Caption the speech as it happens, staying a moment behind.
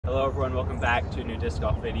Hello everyone, welcome back to a new disc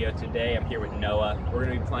golf video. Today I'm here with Noah. We're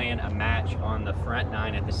going to be playing a match on the front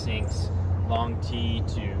nine at the Sinks, long tee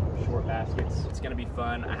to short baskets. It's going to be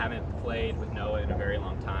fun. I haven't played with Noah in a very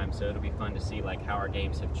long time, so it'll be fun to see like how our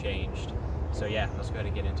games have changed. So yeah, let's go ahead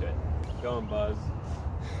and get into it. Going, Buzz.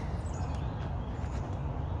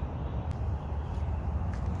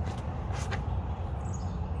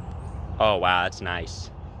 Oh wow, that's nice.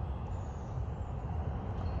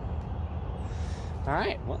 All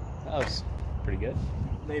right, well, that was pretty good.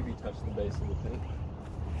 Maybe touch the base of the pin.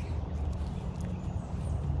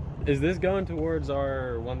 Is this going towards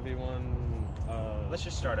our 1v1? Let's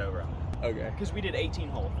just start over on that. Okay. Because we did 18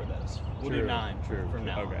 hole for this. We'll do 9 from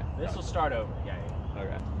now. Okay. This will start over. Yeah.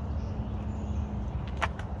 Okay.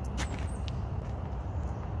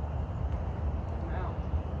 Now.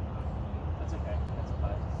 That's okay. That's a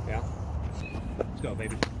putt. Yeah. Let's go,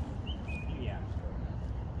 baby. Yeah.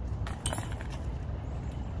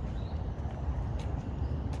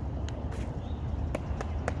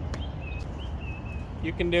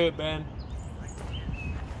 You can do it, Ben.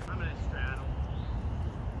 I'm gonna straddle.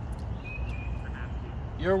 I have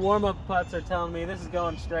to. Your warm-up putts are telling me this is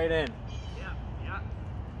going straight in. Yeah, yeah.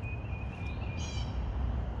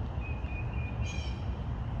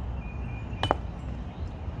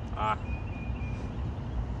 Ah.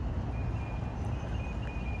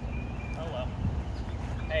 Oh well.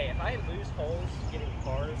 Hey, if I lose holes getting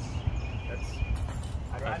cars,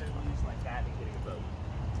 I'd rather lose like that than getting a boat.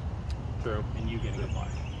 True. And you getting a bar.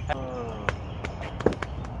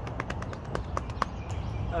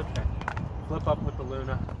 Okay. Flip up with the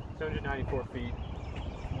Luna. 294 feet.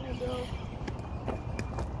 And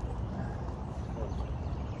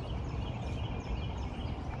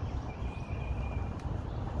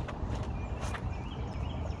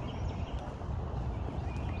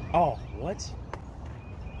Oh, what?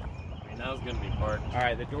 I mean, that was gonna be hard. All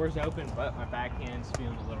right, the door's open, but my backhand's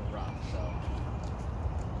feeling a little rough, so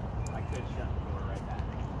I could shut the door right back.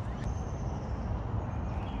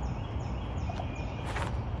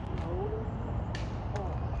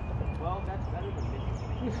 Well, that's better than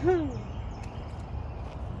missing.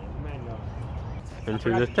 Into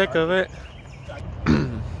the thick of it.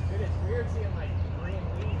 Dude, it's weird seeing like green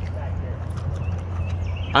leaves back here.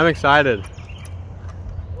 I'm excited.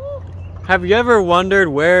 Woo. Have you ever wondered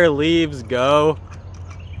where leaves go?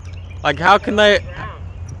 Like, how can they? You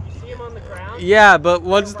see them on the ground? Yeah, but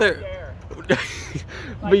once They're they're. right there.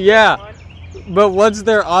 But yeah, but once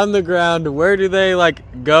they're on the ground, where do they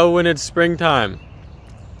like go when it's springtime?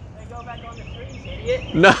 They go back on the trees,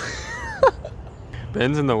 idiot. No.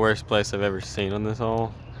 Ben's in the worst place I've ever seen on this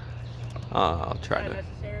hole. I'll try to.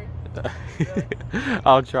 Really?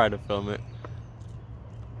 I'll try to film it.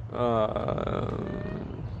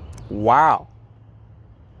 Wow.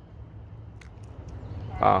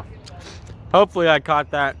 Oh. Hopefully I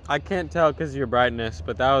caught that. I can't tell because of your brightness,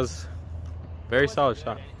 but that was a very solid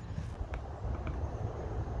shot.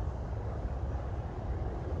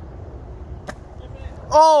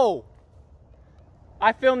 Oh!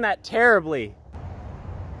 I filmed that terribly.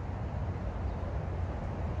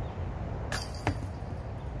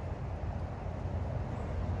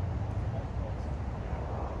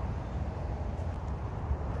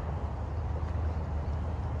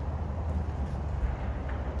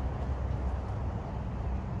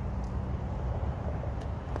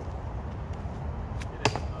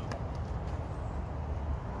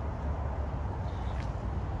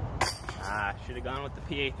 Should have gone with the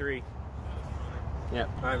PA3. Yep.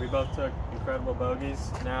 All right, we both took incredible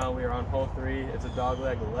bogeys. Now we are on hole 3. It's a dog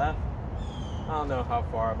leg left. I don't know how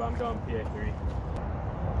far, but I'm going PA3.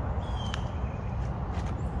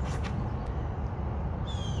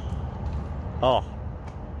 Oh.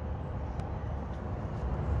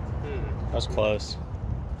 That was close.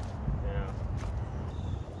 Yeah.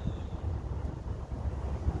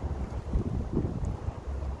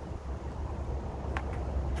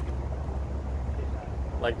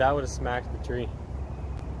 Like that would have smacked the tree.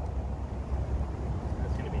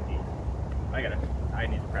 That's gonna be deep. I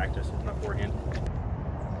need to practice with my forehand.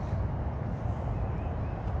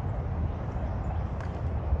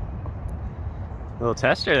 Little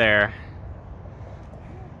tester there.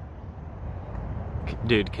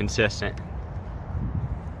 Dude, consistent.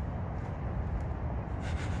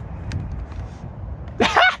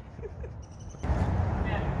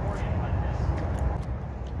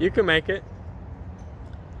 You can make it.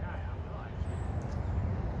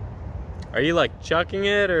 Are you like chucking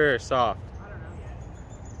it or soft? I don't know yet.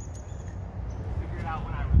 We'll figure it out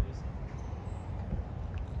when I release it.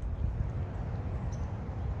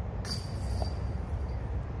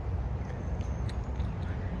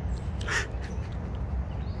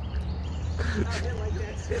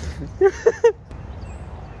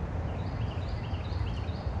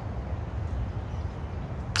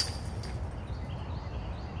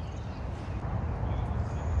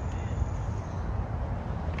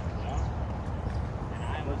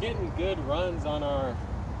 We're getting good runs on our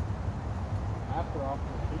after off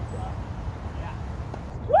the tee shot. Yeah.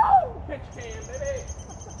 Woo! Pitch cam, baby!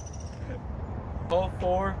 Hole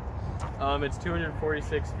 4. It's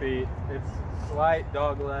 246 feet. It's slight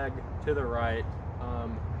dog leg to the right.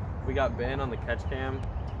 We got Ben on the catch cam.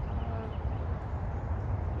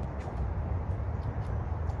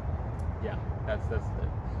 Yeah, that's it.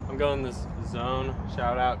 I'm going this zone.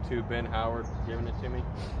 Shout out to Ben Howard for giving it to me.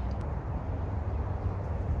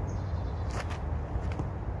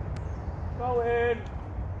 Go in.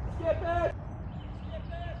 Skip it. Skip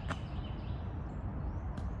it.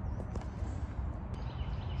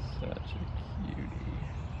 Such a cutie.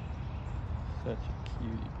 Such a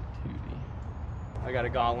cutie patootie. I got a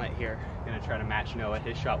gauntlet here. Gonna try to match Noah.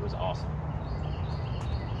 His shot was awesome.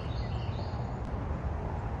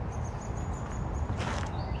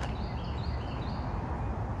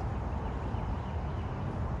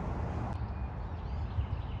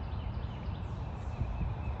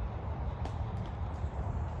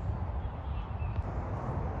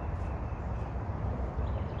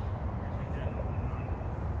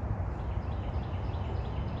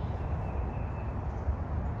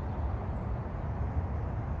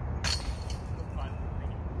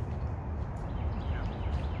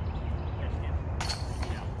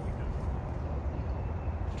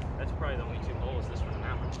 Probably the only 2 holes, this one and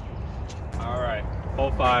that one. All right, hole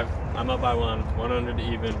 5. I'm up by 1 under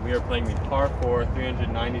to even. We are playing the par 4,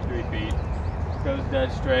 393 feet. Goes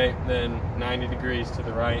dead straight, then 90 degrees to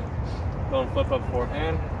the right. Going flip up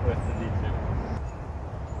forehand with the D2.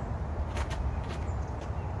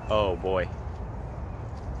 Oh boy.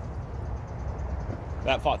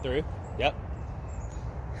 That fought through. Yep.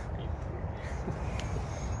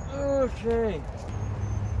 Okay.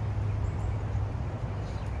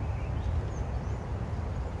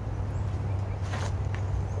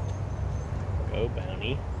 Go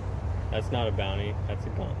bounty. That's not a bounty, that's a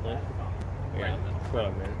gauntlet. Yeah, that's what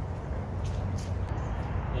I meant.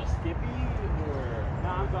 A skippy or? No,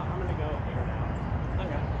 I'm gonna go here now.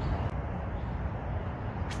 Okay.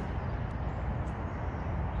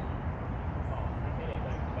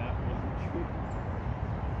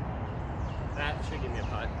 That should give me a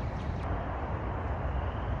putt.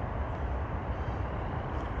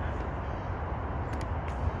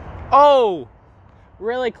 Oh!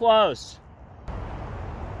 Really close.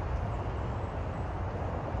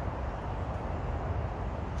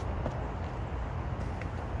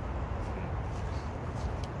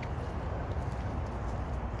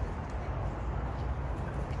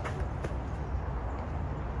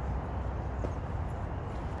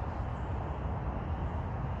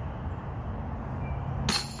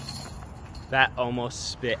 That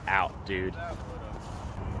almost spit out, dude.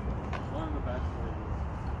 One of the best ways.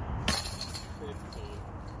 15.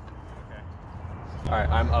 Okay. Alright,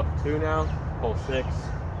 I'm up 2 now. Hole 6,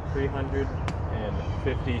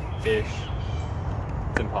 350-ish.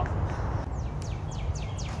 It's impossible.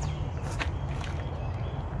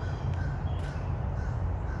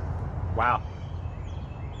 Wow.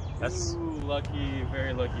 That's 2 lucky,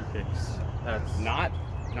 very lucky kicks. That's not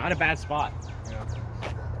a bad spot. Yeah.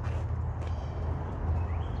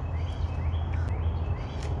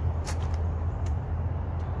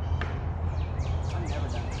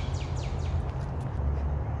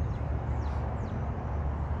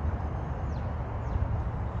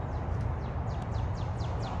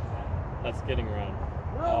 That's getting around.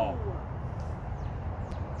 No. Oh.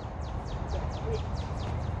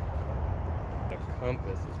 The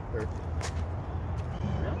compass is perfect.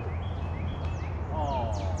 Really?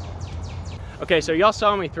 Oh. Okay, so y'all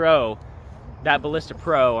saw me throw that Ballista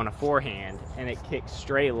Pro on a forehand, and it kicked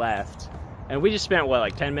straight left. And we just spent, what,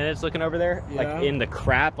 like 10 minutes looking over there? Yeah. Like in the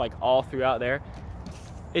crap, like all throughout there.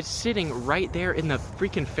 It's sitting right there in the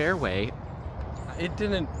freaking fairway. It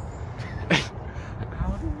didn't.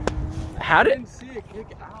 How did? I didn't see it kick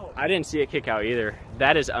out. I didn't see it kick out either.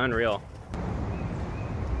 That is unreal.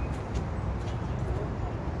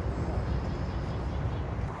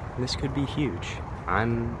 This could be huge.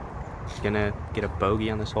 I'm gonna get a bogey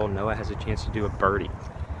on this hole. Noah has a chance to do a birdie.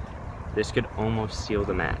 This could almost seal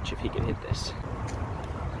the match if he can hit this.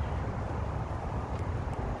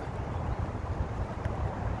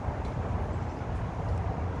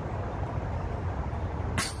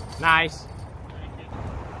 Nice.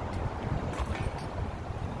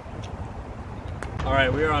 All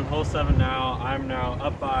right, we are on hole 7 now. I'm now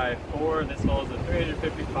up by 4. This hole is a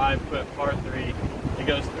 355-foot par 3. It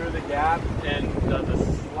goes through the gap and does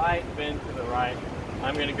a slight bend to the right.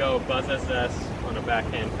 I'm gonna go buzz SS on a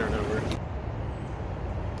backhand turnover.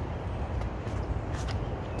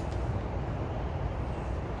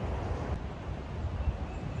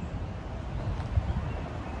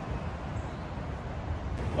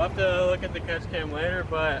 We'll have to look at the catch cam later,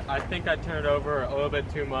 but I think I turned over a little bit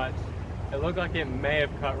too much. It looked like it may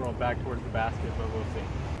have cut rolled back towards the basket, but we'll see.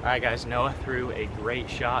 All right, guys, Noah threw a great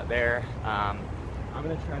shot there. I'm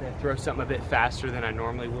gonna try to throw something a bit faster than I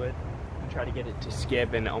normally would and try to get it to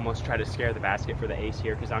skip and almost try to scare the basket for the ace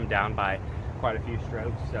here because I'm down by quite a few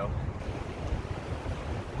strokes, so.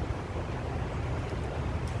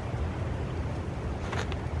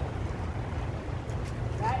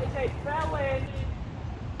 That is a felon.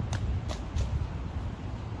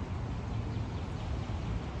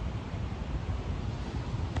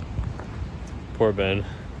 Poor Ben.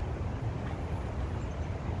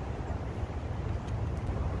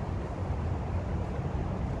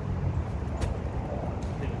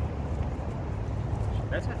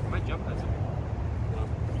 That's it. My jump has it. Well,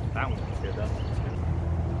 that one was good though.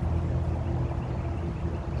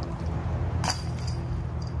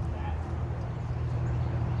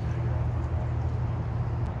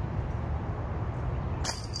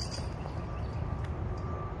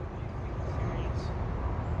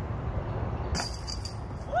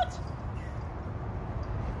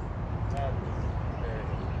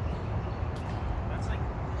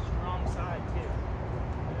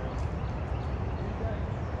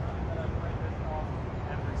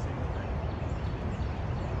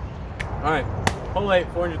 All right, hole 8,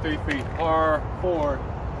 403 feet, par 4,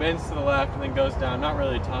 bends to the left and then goes down, not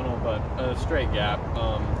really a tunnel, but a straight gap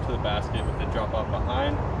to the basket with the drop off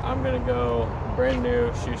behind. I'm gonna go brand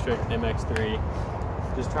new Shoestrick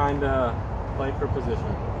MX3, just trying to play for position.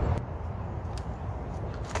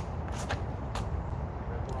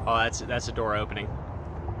 Oh, that's a door opening.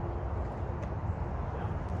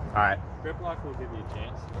 All right. Grip lock will give you a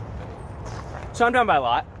chance. So I'm down by a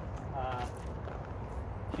lot.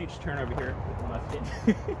 Huge turnover here with the musket.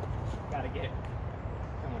 Gotta get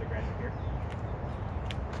somewhat aggressive here.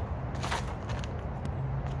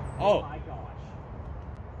 Oh my gosh.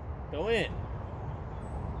 Go in.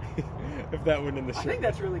 If that went in the I think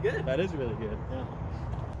that's really good. That is really good. Yeah.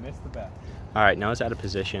 Missed the bat. All right, Noah's out of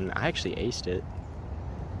position. I actually aced it.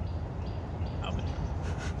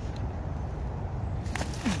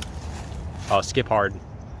 Oh, skip hard.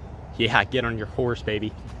 Yeah, get on your horse,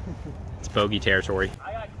 baby. It's bogey territory.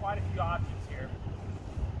 I got quite a few options here.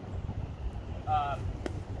 I'm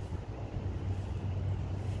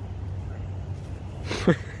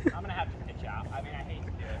gonna have to pitch out. I mean, I hate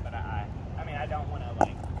to do it, but I mean, I don't want to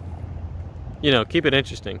like. You know, keep it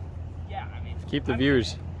interesting. Yeah, I mean. Keep the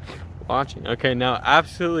viewers watching. Okay, now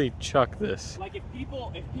absolutely chuck this. Like if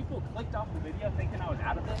people clicked off the video thinking I was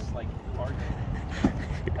out of this, like hard.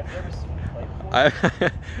 Have you ever seen me play before?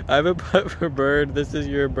 I have a putt for bird. This is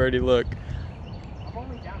your birdie look. I'm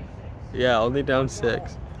only down 6. Yeah, only down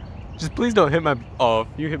 6. Just please don't hit my. Oh, if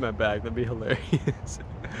you hit my bag, that'd be hilarious.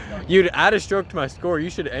 You'd add a stroke to my score.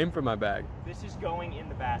 You should aim for my bag. This is going in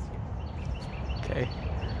the basket. Okay.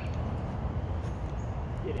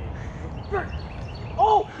 Get in.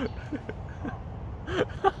 Oh!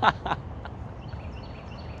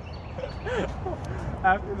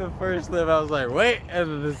 After the first lip, I was like, wait, and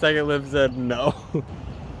then the second lip said no.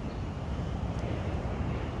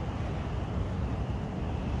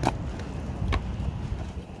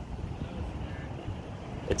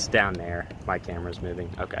 It's down there. My camera's moving.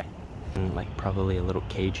 Okay. Like probably a little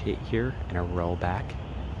cage hit here and a roll back.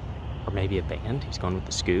 Or maybe a band. He's going with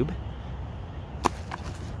the Scoob.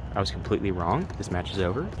 I was completely wrong. This match is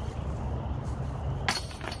over.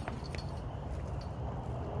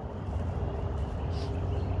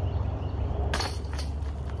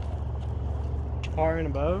 Par and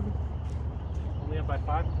above. Only up by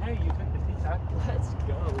 5. Hey, you took the tee shot. Let's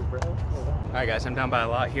go, bro. Alright guys, I'm down by a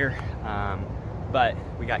lot here. But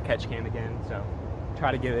we got catch cam again, so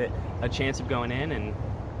try to give it a chance of going in and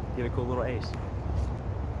get a cool little ace.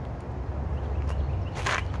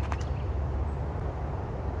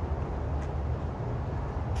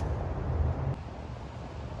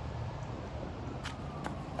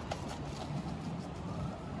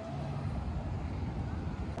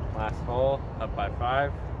 Last hole, up by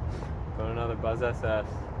 5. Going another buzz SS.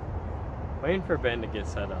 Waiting for Ben to get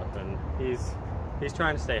set up, and he's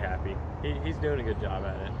trying to stay happy. He's doing a good job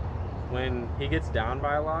at it. When he gets down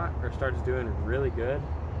by a lot or starts doing really good,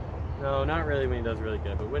 no, not really when he does really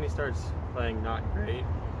good, but when he starts playing not great,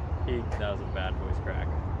 That was a bad voice crack.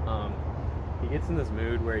 He gets in this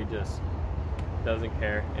mood where he just doesn't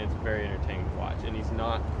care, and it's very entertaining to watch. And he's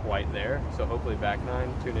not quite there, so hopefully back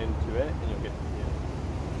nine, tune into it, and you'll get to see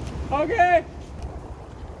it. Okay.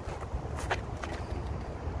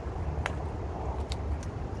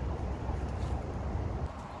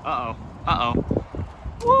 Uh-oh.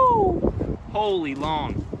 Woo! Holy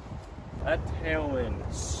long. That tailwind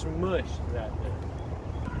smushed that thing.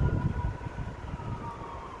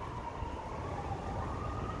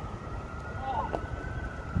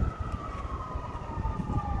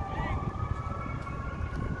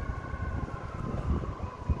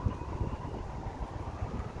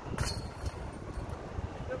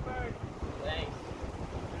 Thanks.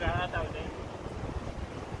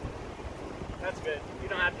 That's good. You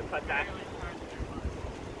don't have to putt that.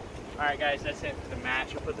 Alright guys, that's it for the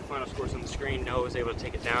match. I'll put the final scores on the screen. Noah was able to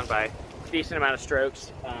take it down by a decent amount of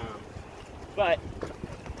strokes. But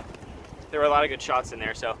there were a lot of good shots in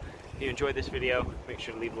there. So if you enjoyed this video, make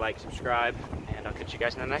sure to leave a like, subscribe, and I'll catch you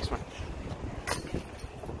guys in the next one.